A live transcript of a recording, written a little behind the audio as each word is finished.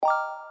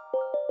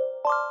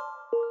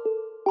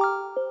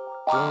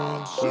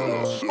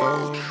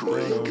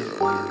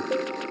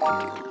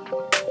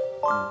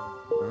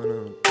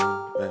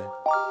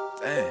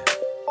Damn.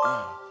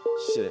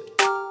 Oh, shit.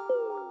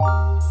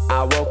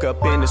 I woke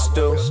up in the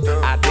stew,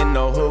 I didn't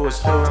know who was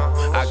who.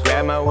 I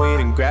grabbed my weed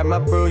and grabbed my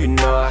brew, you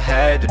know I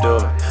had to do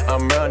it.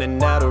 I'm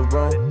running out of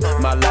room,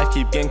 my life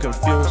keep getting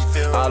confused.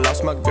 I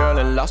lost my girl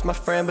and lost my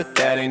friend, but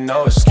that ain't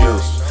no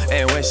excuse.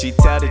 And when she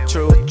tell the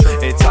truth,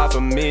 it's hard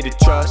for me to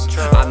trust.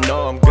 I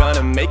know I'm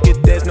gonna make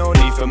it, there's no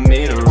need for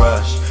me to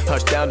rush.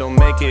 Hush down, don't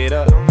make it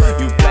up,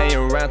 you playing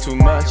around too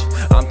much.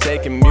 I'm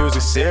taking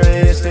music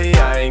seriously,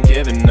 I ain't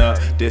giving up.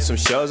 Did some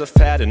shows, I've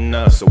had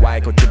enough, so I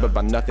ain't gon' trip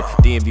about nothing.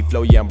 DMV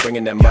flow, yeah, I'm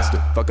bringing that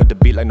mustard. Fuck up the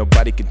beat like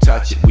nobody can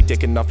touch it. We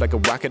taking off like a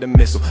rocket or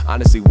missile.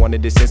 Honestly,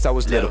 wanted this since I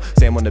was little.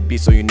 Sam on the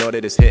beat, so you know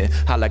that it's hitting.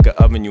 Hot like an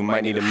oven, you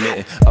might need a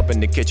mitten. Up in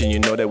the kitchen, you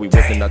know that we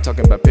whipping. Not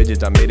talking about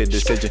pigeons, I made a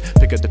decision.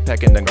 Pick up the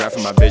pack and then grind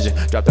for my vision.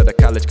 Dropped out of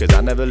college, cause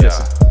I never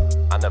listened.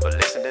 I never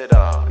listened at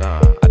all.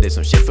 Nah, I did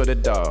some shit for the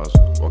dogs.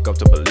 Woke up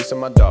to police on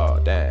my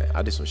dog. Damn,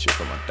 I did some shit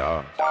for my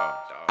dog.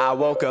 I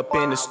woke up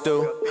in the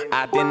stew,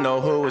 I didn't know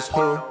who was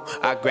who.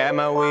 I grabbed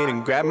my weed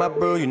and grabbed my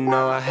brew, you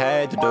know I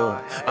had to do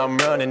it. I'm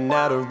running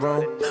out of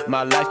room,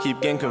 my life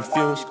keep getting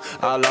confused.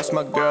 I lost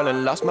my girl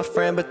and lost my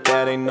friend, but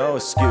that ain't no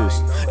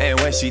excuse. And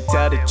when she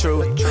tell the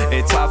truth,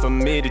 it's hard for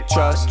me to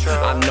trust.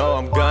 I know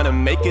I'm gonna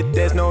make it,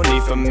 there's no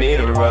need for me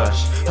to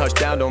rush. Hush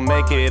down, don't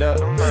make it up,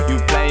 you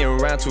playing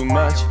around too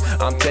much.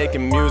 I'm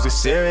taking music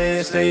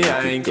seriously,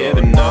 I ain't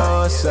giving up.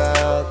 North,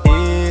 south,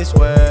 east,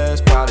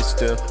 west, probably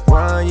still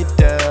run you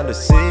down to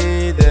see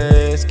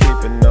this,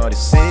 keeping all the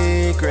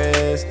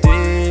secrets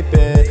deep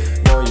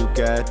in. Know you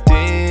got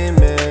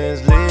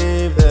demons,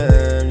 leave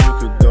them. You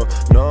could go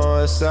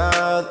north,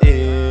 south,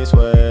 east,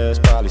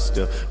 west, probably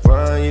still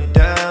run you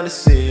down to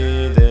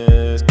see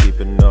this,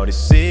 keeping all the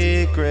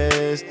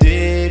secrets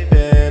deep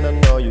in. I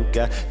know you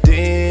got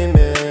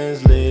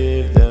demons,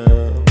 leave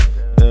them.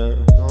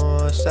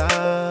 North,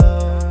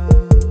 south,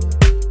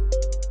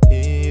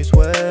 east,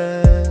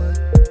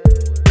 west,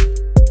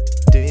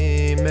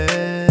 demons.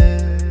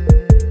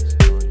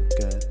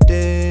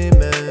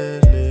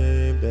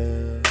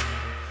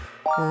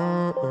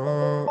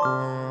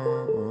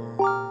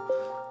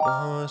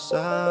 North,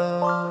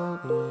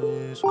 south,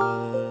 east,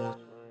 west.